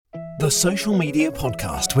The Social Media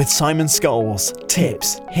Podcast with Simon Scholes.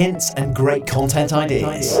 Tips, hints, and great content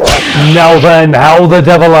ideas. Now then, how the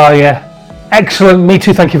devil are you? Excellent, me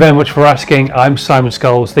too, thank you very much for asking. I'm Simon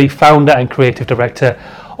Scholes, the founder and creative director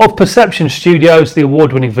of Perception Studios, the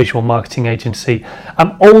award-winning visual marketing agency.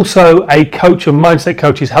 I'm also a coach of mindset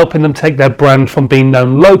coaches, helping them take their brand from being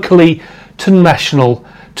known locally to national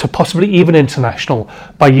to possibly even international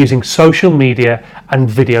by using social media and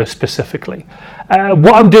video specifically.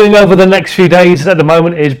 What I'm doing over the next few days at the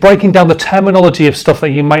moment is breaking down the terminology of stuff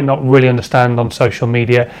that you might not really understand on social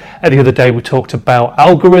media. The other day we talked about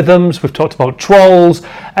algorithms, we've talked about trolls.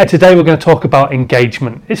 Today we're going to talk about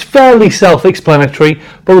engagement. It's fairly self-explanatory,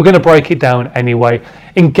 but we're going to break it down anyway.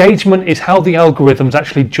 Engagement is how the algorithms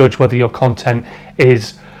actually judge whether your content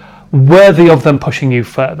is worthy of them pushing you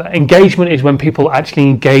further. Engagement is when people actually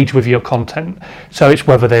engage with your content. So it's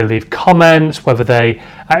whether they leave comments, whether they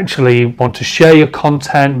actually want to share your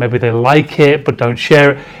content, maybe they like it but don't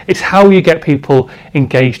share it. It's how you get people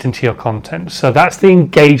engaged into your content. So that's the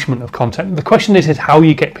engagement of content. The question is how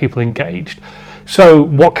you get people engaged. So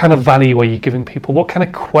what kind of value are you giving people? What kind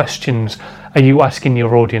of questions are you asking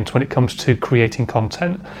your audience when it comes to creating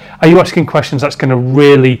content? Are you asking questions that's going to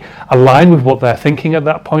really align with what they're thinking at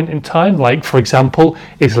that point in time? Like, for example,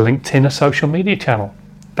 is LinkedIn a social media channel?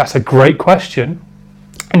 That's a great question,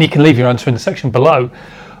 and you can leave your answer in the section below.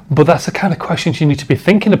 But that's the kind of questions you need to be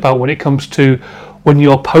thinking about when it comes to when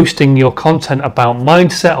you're posting your content about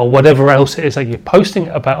mindset or whatever else it is that you're posting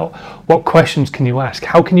about. What questions can you ask?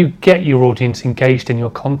 How can you get your audience engaged in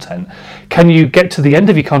your content? Can you get to the end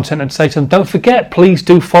of your content and say to them, don't forget, please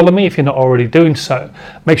do follow me if you're not already doing so.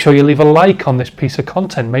 Make sure you leave a like on this piece of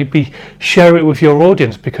content. Maybe share it with your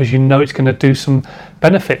audience because you know it's going to do some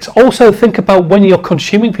benefits. Also think about when you're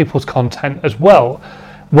consuming people's content as well,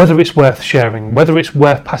 whether it's worth sharing, whether it's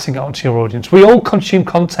worth passing it on to your audience. We all consume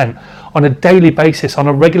content on a daily basis, on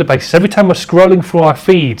a regular basis. Every time we're scrolling through our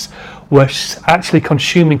feeds, we're actually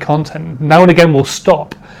consuming content. Now and again, we'll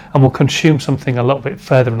stop and we'll consume something a little bit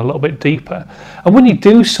further and a little bit deeper. And when you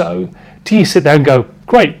do so, do you sit there and go,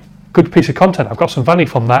 great, good piece of content, I've got some value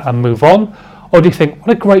from that, and move on? Or do you think,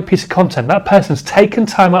 what a great piece of content, that person's taken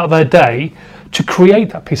time out of their day to create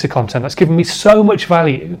that piece of content that's given me so much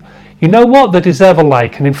value. You know what? They deserve a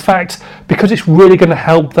like. And in fact, because it's really going to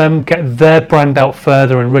help them get their brand out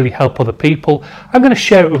further and really help other people, I'm going to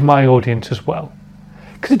share it with my audience as well.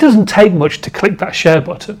 Because it doesn't take much to click that share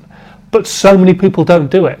button, but so many people don't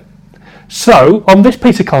do it. So on this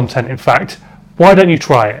piece of content, in fact, why don't you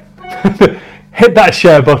try it? Hit that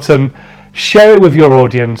share button, share it with your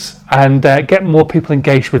audience, and get more people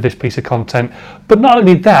engaged with this piece of content. But not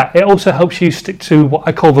only that, it also helps you stick to what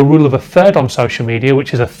I call the rule of a third on social media,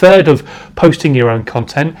 which is a third of posting your own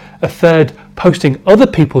content, a third posting other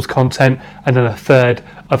people's content, and then a third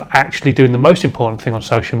of actually doing the most important thing on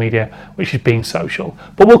social media, which is being social.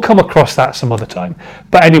 But we'll come across that some other time.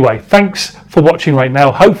 But anyway, thanks for watching right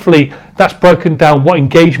now. Hopefully that's broken down what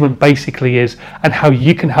engagement basically is and how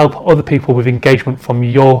you can help other people with engagement from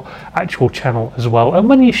your actual channel as well, and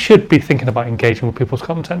when you should be thinking about engaging with people's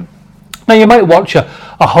content. Now you might watch a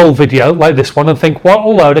whole video like this one and think, what a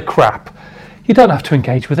load of crap. You don't have to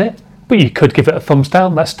engage with it, but you could give it a thumbs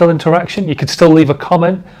down. That's still interaction. You could still leave a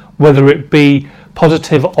comment, whether it be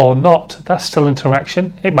positive or not. That's still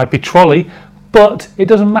interaction. It might be trolley, but it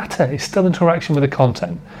doesn't matter. It's still interaction with the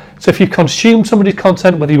content. So if you consume somebody's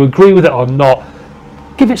content, whether you agree with it or not,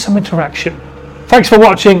 give it some interaction. Thanks for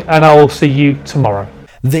watching, and I will see you tomorrow.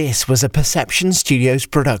 This was a Perception Studios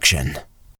production.